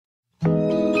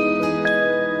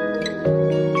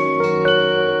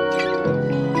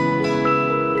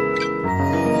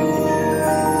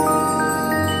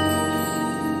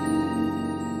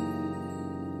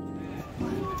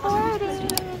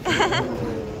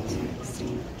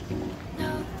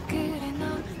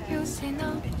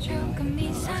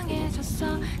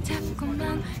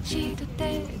시도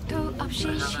때도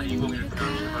없이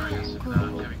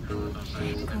시무룩하고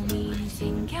고민이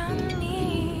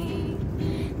생겼니.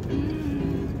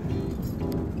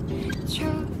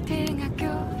 초등학교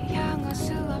영어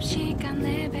수업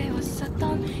시간에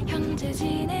배웠었던 현재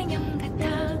진행형 같아.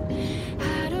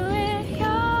 하루에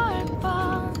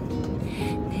 10번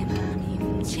내 맘이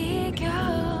움직여.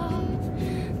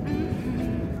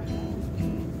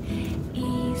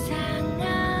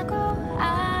 이상하고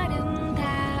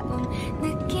아름다운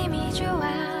느낌이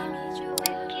좋아.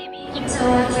 So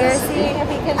we're seeing if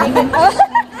we can make it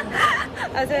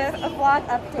as a vlog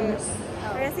update.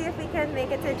 We're gonna see if we can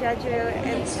make it to Jeju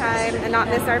in time and not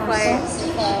miss our flight.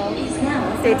 So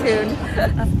stay tuned.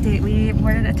 Update: we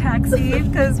boarded a taxi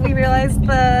because we realized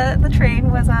the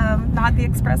train was not the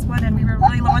express one, and we were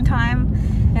really low on time.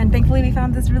 And thankfully, we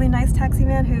found this really nice taxi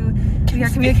man who we are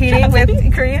communicating with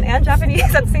in Korean and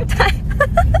Japanese at the same time.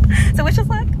 So wish us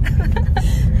luck.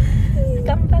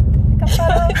 The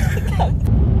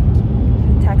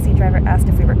taxi driver asked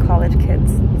if we were college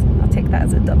kids. I'll take that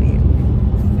as a W.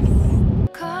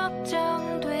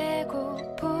 걱정되고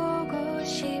보고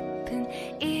싶은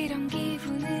이런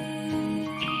기분은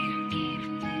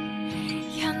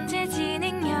현재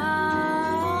진행형.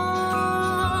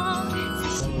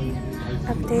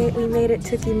 Update: we made it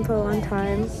to Gimpo on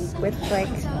time with like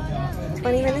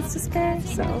 20 minutes to spare,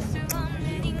 so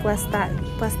bless that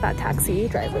taxi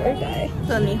driver guy.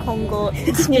 The Nihongo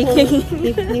speaking.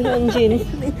 Nihonjin.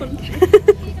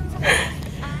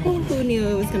 Who knew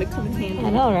it was gonna come in handy? I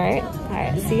know, right?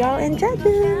 Alright, see y'all in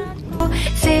Jeju.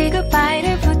 Say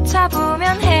goodbye를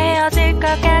붙잡으면 헤어질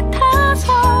것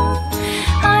같아서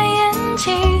ing,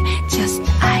 just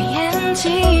ing.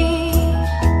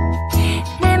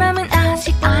 내 맘은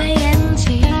아직 ing.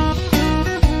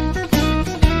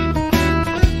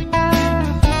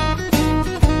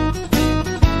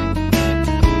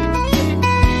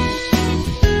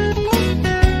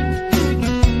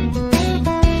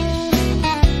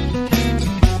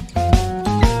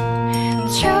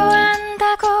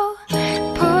 좋아한다고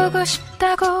보고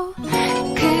싶다고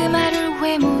그 말을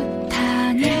왜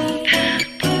못하니.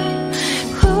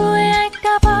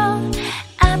 후회할까봐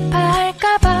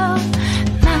아파할까봐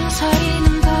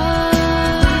망설이는 걸.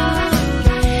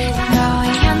 너의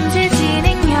현재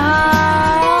진행형.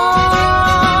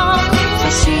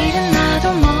 사실은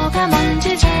나도 뭐가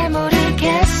뭔지 잘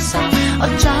모르겠어.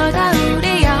 어쩌다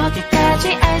우리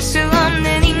여기까지 알 수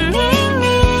없는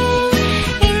잉잉잉.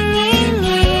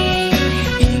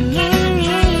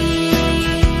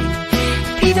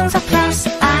 비동사 플러스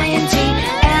ing,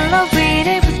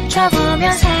 LOV를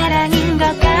붙여보면 사랑인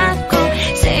것 같고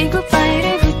say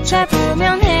goodbye를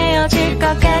붙여보면 헤어질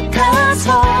것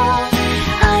같아서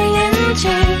ing,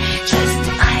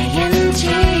 just ing.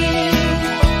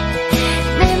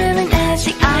 내 맘은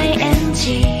아직 ing.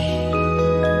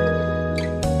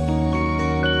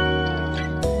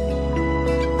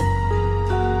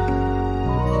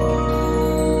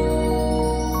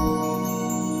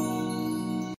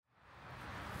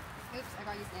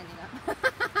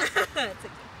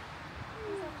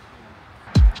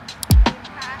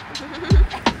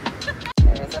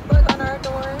 There's a bug on our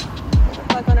door. There's a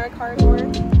bug on our car door.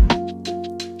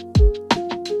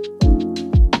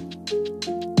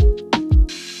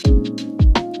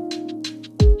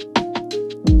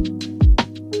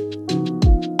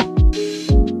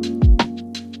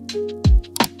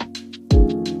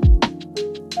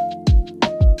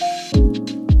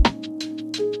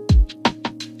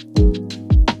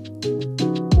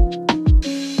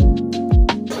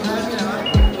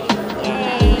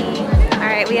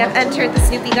 We have entered the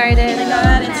Snoopy garden. Oh my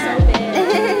god, it's so big.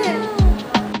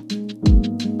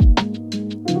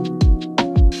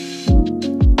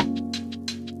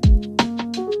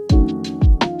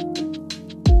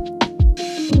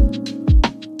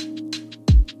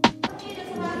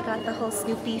 We got the whole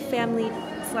Snoopy family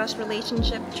 /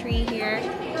 relationship tree here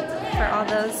for all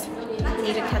those who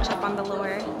need to catch up on the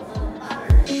lore.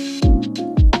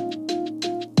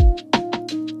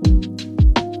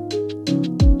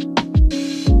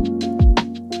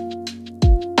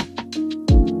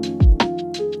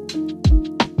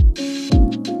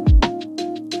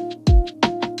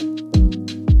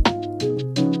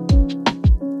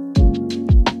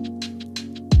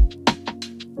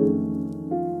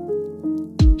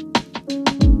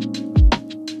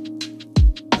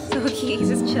 He's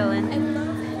just chilling. I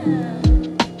love him.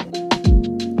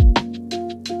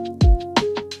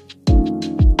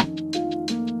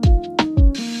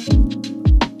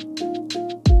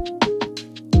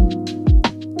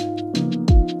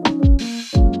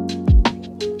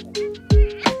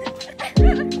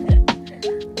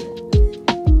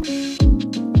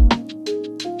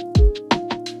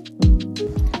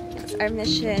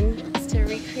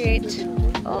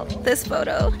 this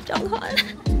photo, 정헌.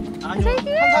 아니요,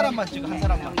 한 사람만 찍어, 한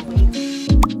사람만.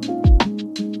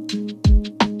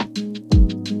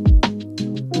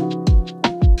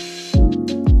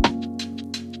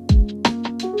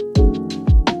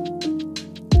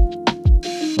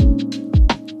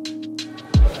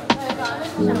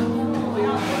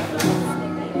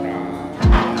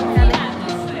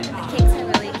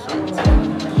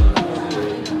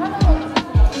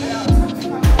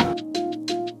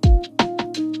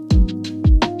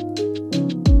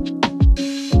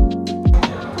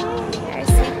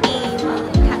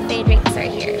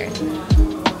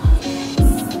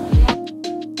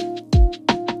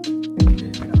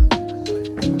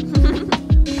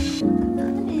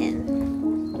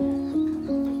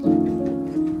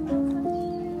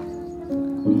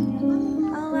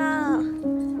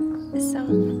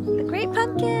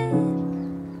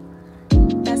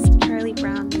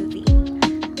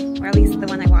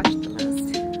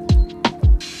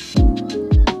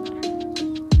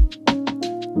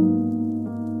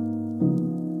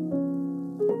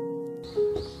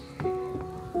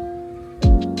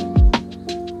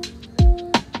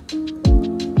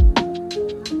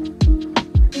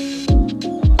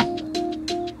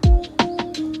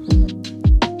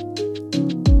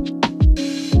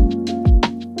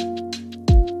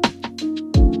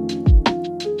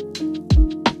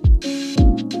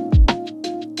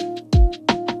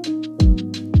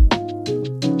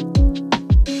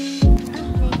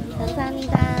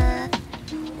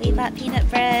 Peanut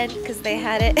bread because they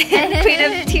had it in Queen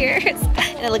of Tears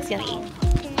and it looks yummy.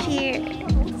 Cheers.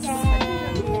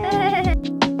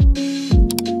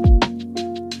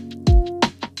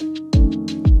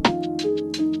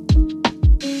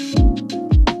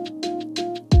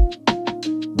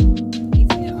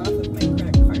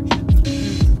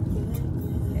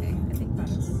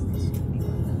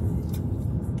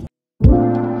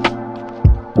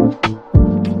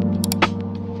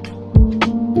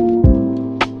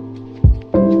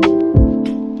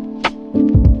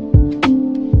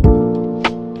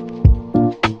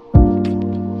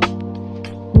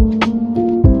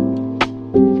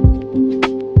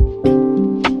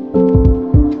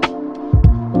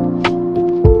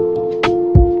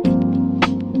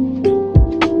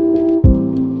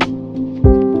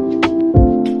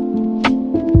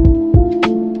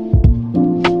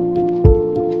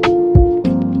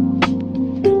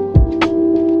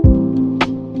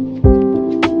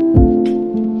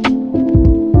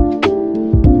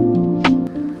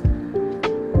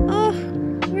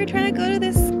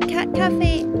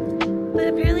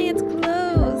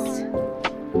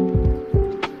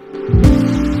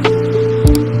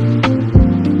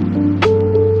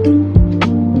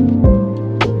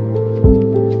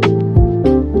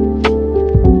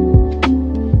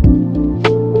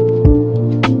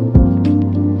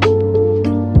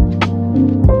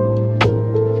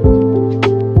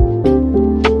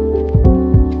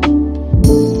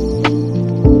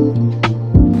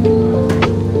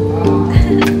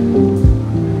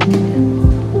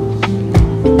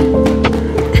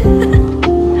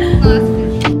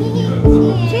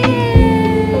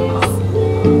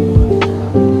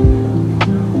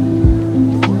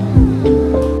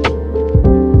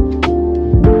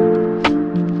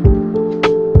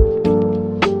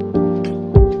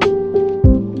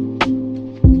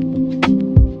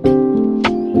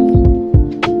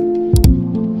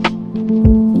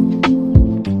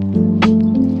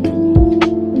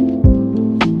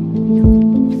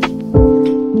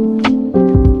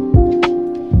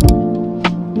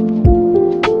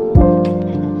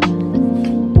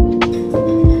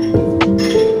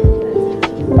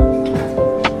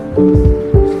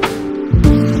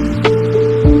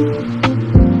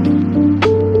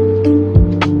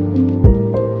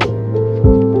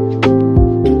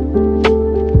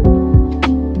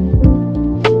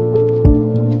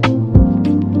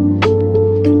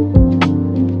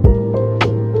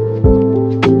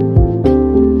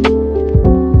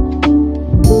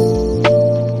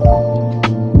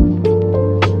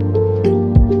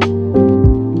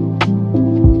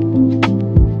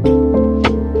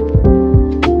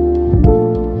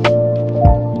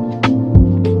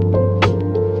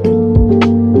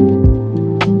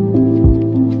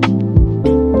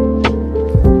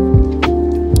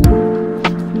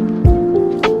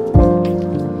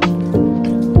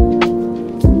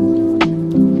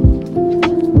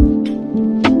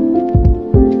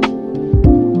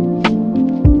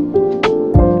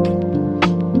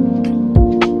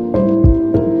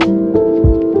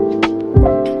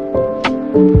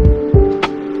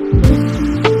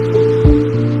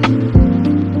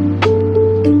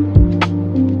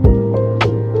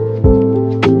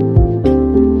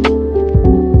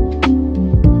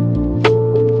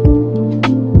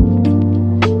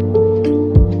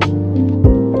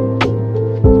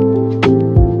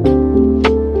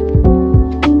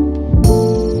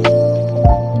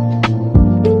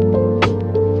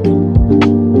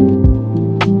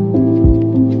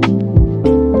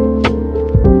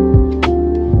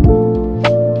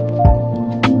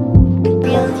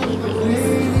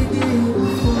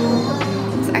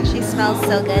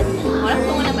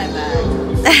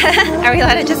 Are we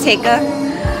allowed to just take a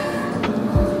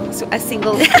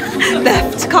single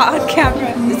theft caught on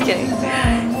camera? Just kidding.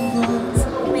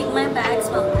 Make my bag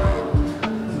smell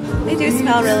good. They do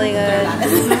smell really good.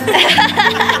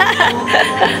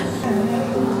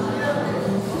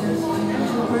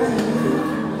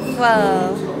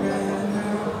 Whoa.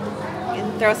 You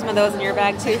can throw some of those in your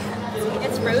bag too.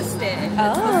 It's roasted.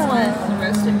 Oh. This one,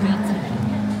 roasted meat.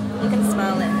 You can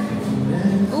smell it.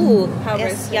 Ooh, How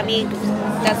yes, roasted. yummy.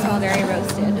 That smell very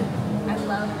roasted. I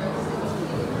love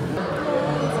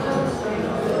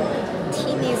roasted.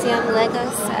 Tea Museum Lego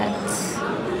set.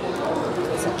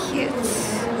 So cute.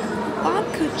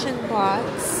 Baumkuchen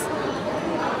box.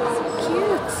 So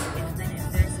cute.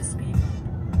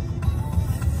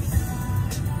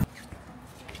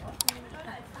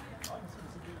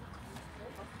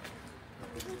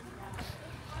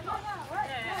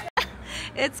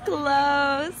 It's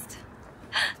closed.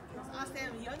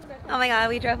 Oh my god,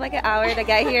 we drove like an hour to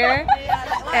get here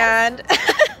and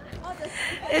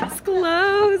it's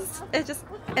closed.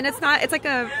 It's like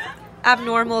a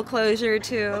abnormal closure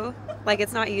too. Like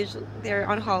it's not usually, they're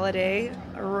on holiday.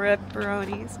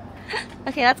 Ripperonis.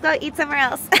 Okay, let's go eat somewhere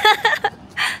else.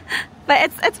 But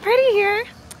it's pretty here.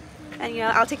 And you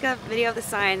know, I'll take a video of the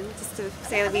sign just to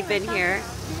say that we've been here.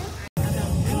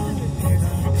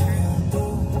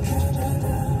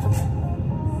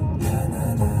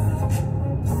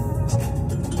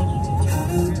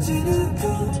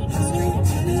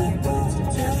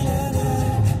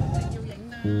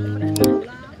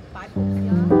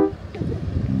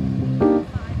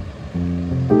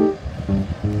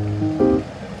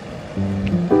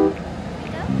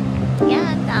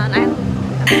 Yeah, down.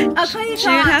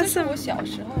 June has some.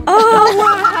 Oh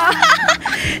wow!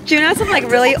 June has some like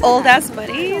really old ass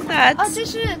money. That's. 这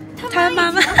是他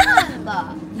妈妈换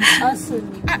的。20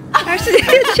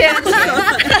钱。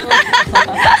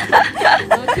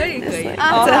可以。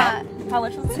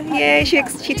 Yay!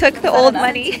 She took the old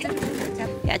money.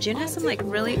 Yeah, June has some like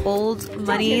really old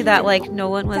money that like no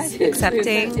one was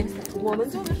accepting.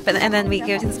 And then we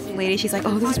give it to this lady. She's like,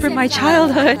 "Oh, this is from my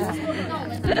childhood."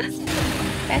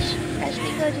 Fresh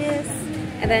mango juice.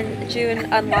 And then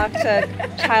June unlocked a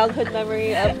childhood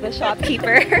memory of the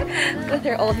shopkeeper with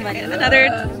her old money. And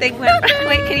another thing went.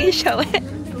 Wait, can you show it?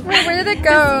 Where did it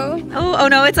go? Oh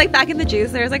no! It's like back in the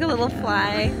juice. There's like a little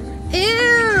fly.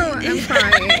 Ew! I'm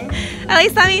crying. At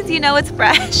least that means you know it's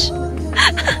fresh.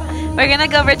 We're gonna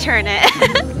go return it.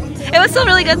 It was still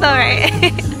really good though, right?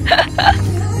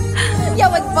 Yeah,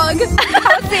 with bugs.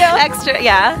 Extra,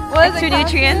 yeah. Extra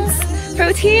nutrients.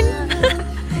 Protein.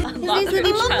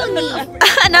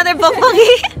 Another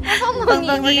bongbongi.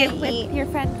 Bongbongi with your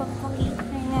friend bongbongi.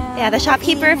 Yeah, the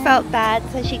shopkeeper felt bad,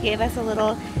 so she gave us a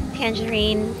little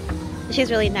tangerine. She's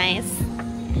really nice.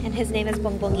 And his name is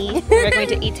bongbongi. We're going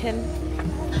to eat him.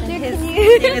 And his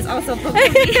name is also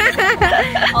bongbongi.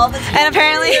 And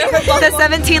apparently the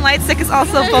 17 light stick is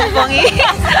also bongbongi.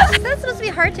 That's supposed to be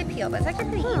hard to peel, but it's actually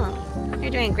pretty easy.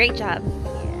 You're doing a great job. Oh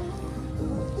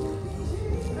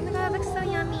my god, it looks so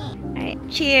yummy. Alright,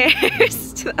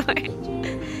 cheers to the orange.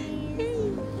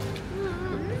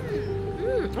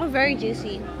 Oh, very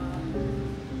juicy.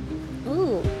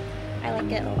 Ooh, I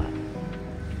like it a lot.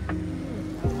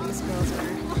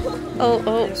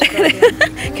 Oh.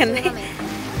 Can they?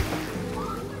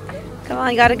 Come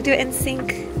on, you gotta do it in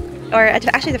sync. Or it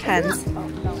actually depends.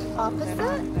 Opposite?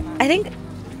 I think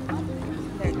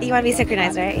you want to be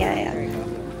synchronized, right? Yeah.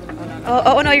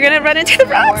 Oh no, you're gonna run into the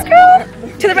rocks, girl!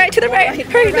 To the right.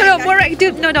 Hurry, no, more right.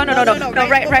 Dude, no,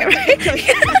 right.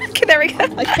 Okay, there we go.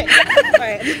 Okay.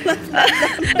 Alright.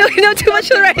 No, too much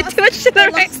to the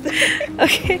right.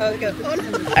 Okay. Oh, go. Oh,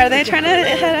 no. Are they trying to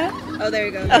head out? Oh, there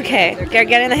you go. Okay, they're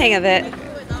getting the hang of it.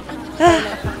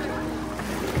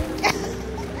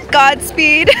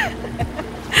 Godspeed.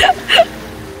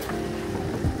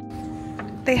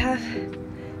 They have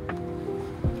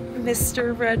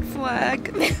Mr. Red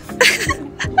Flag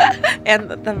and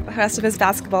the rest of his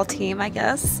basketball team, I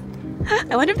guess.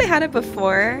 I wonder if they had it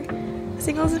before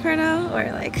Singles Inferno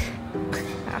or like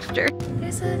after.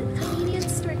 There's a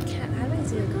convenience store cat. How do I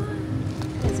zoom? How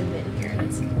do I zoom in here?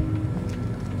 Let's see.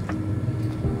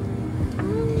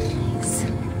 Nice.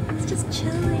 It's just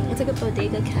chilling. It's like a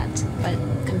bodega cat, but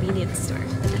convenience store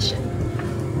edition.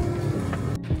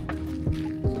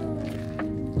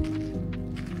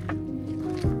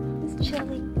 It's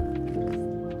chilling.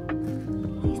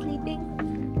 Is he sleeping?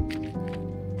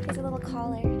 He has a little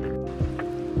collar.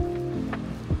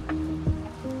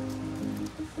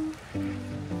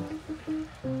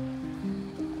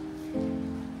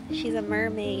 She's a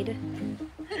mermaid.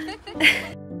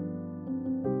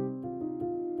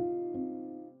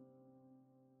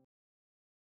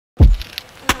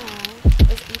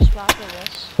 Schwarze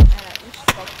Wish. Usch.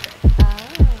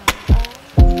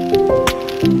 Ah.